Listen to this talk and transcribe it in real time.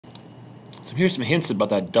So here's some hints about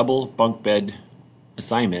that double bunk bed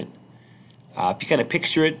assignment. If you kind of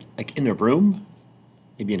picture it like in a room,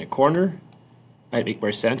 maybe in a corner, might make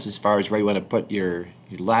more sense as far as where you want to put your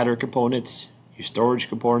ladder components, your storage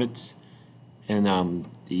components, and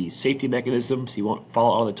the safety mechanism so you won't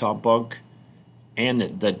fall out of the top bunk, and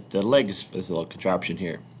the legs for this little contraption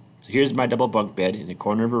here. So here's my double bunk bed in the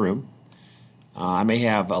corner of a room. I may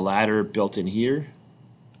have a ladder built in here,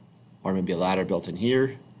 or maybe a ladder built in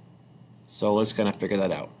here. So let's kind of figure that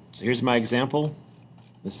out. So here's my example.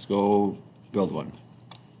 Let's go build one.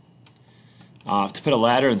 To put a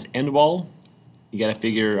ladder in its end wall, you got to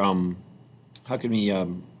figure how can we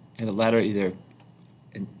have a ladder, either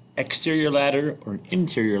an exterior ladder or an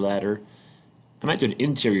interior ladder. I might do an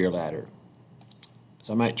interior ladder.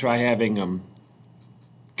 So I might try having kind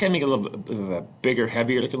of make a little bit of a bigger,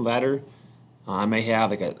 heavier looking ladder. I may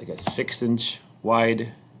have like a 6-inch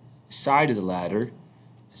wide side of the ladder,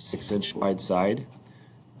 a 6-inch wide side.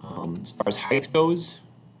 As far as height goes,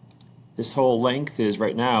 this whole length is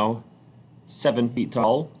right now 7 feet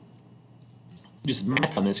tall. Just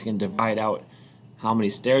math on this, you can divide out how many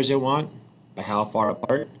stairs you want by how far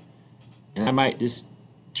apart. And I might just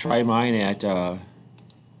try mine at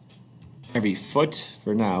every foot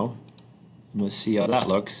for now. And we'll see how that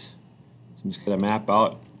looks. So I'm just going to map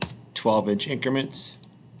out 12-inch increments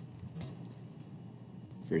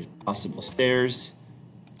for possible stairs.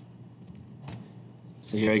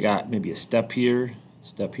 So here I got maybe a step here,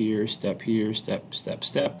 step here, step here, step, step,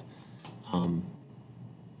 step. And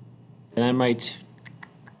I might,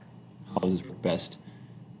 how does this work best?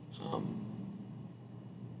 I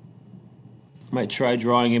might try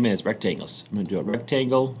drawing them as rectangles. I'm going to do a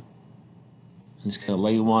rectangle and just kind of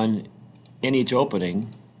lay one in each opening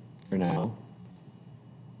for now.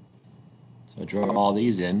 So I draw all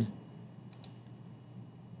these in,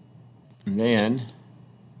 and then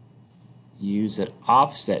use that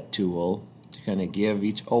offset tool to kind of give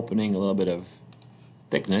each opening a little bit of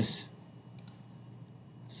thickness.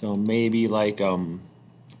 So maybe like an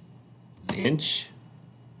inch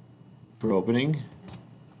per opening.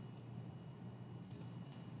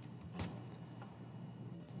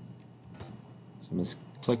 So I'm just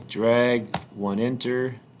click, drag, one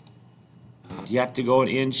enter. Do you have to go an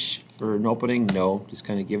inch for an opening? No, just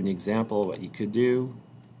kind of give an example of what you could do.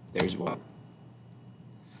 There's one.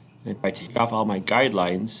 And if I take off all my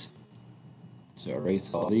guidelines, so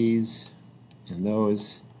erase all these and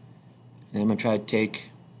those, and I'm going to try to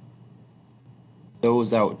take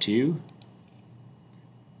those out too,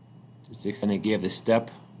 just to kind of give the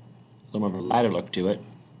step a little more of a ladder look to it.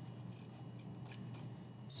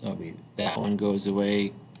 So that one goes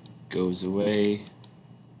away, goes away.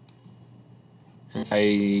 And if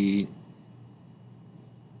I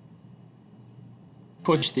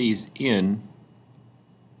push these in,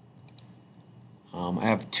 I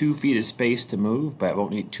have 2 feet of space to move, but I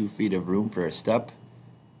won't need 2 feet of room for a step.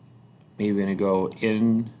 Maybe we're going to go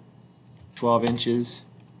in 12 inches.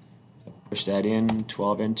 So push that in,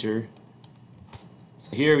 12 enter.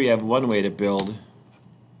 So here we have one way to build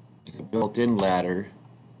like a built-in ladder.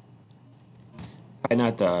 Probably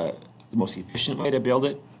not the most efficient way to build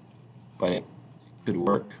it, but it could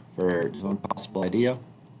work for one possible idea.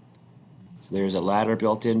 So there's a ladder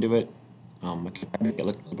built into it. I can make it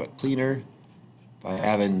look a little bit cleaner by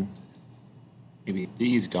having maybe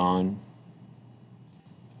these gone.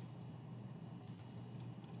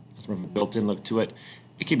 That's more of a built-in look to it.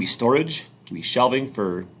 It can be storage, it can be shelving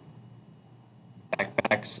for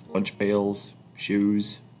backpacks, lunch pails,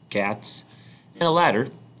 shoes, cats, and a ladder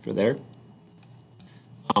for there.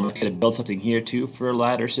 I could build something here too for a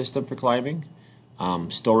ladder system for climbing.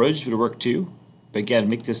 Storage would work too, but again,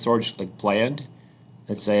 make this storage like planned.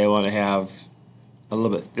 Let's say I want to have a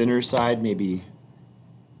little bit thinner side, maybe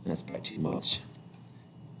that's probably too much.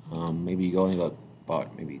 Maybe going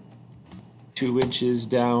about maybe 2 inches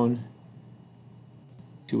down,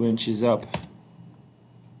 2 inches up,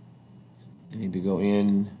 and maybe go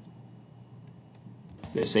in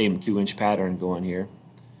the same 2-inch pattern going here,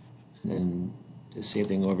 and then the same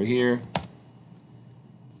thing over here.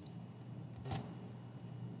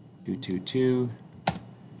 2, 2, 2,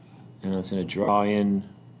 and I'm just going to draw in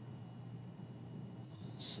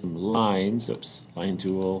some lines. Oops, line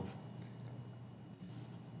tool.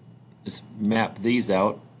 Just map these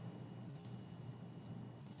out.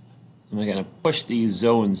 I'm going to push these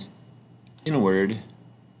zones inward.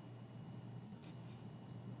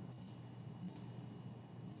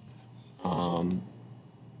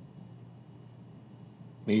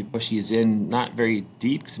 Maybe push these in not very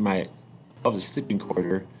deep because my above the sleeping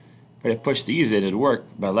quarter. If I push these in, it'd work.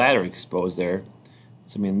 My ladder exposed there.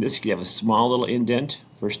 So I mean, this could have a small little indent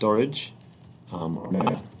for storage.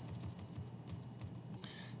 Or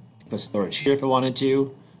put storage here if I wanted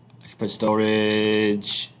to. I could put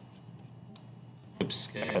storage. Oops,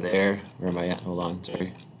 get out of there. Where am I at? Hold on,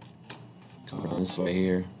 sorry. Going on this way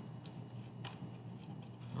here.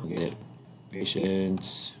 I'll get it.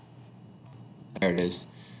 Patience. There it is.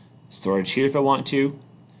 Storage here if I want to.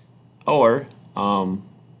 Or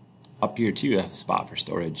up here too, I have a spot for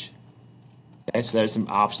storage. Okay, so there's some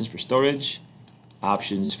options for storage.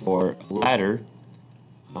 Options for a ladder.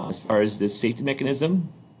 As far as this safety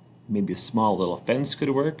mechanism, maybe a small little fence could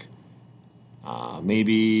work.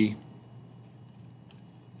 Maybe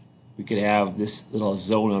we could have this little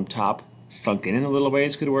zone on top sunken in a little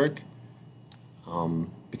ways could work.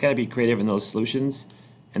 We gotta be creative in those solutions.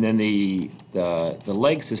 And then the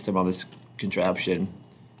leg system on this contraption,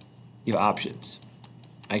 you have options.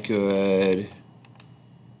 I could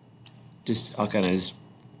I'll kind of just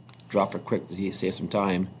draw for quick to save some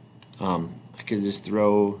time. I could just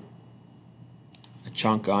throw a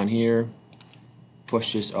chunk on here,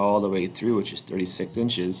 push this all the way through, which is 36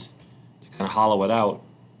 inches, to kind of hollow it out,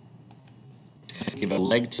 to kind of give a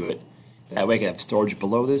leg to it. That way I can have storage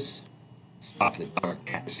below this, spot for the dog or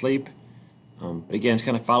cat to sleep. But again, it's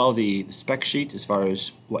kind of follow the spec sheet as far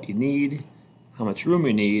as what you need, how much room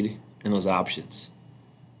you need, and those options.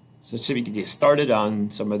 So let's see if we can get started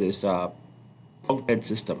on some of this bunk bed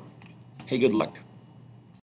system. Hey, good luck.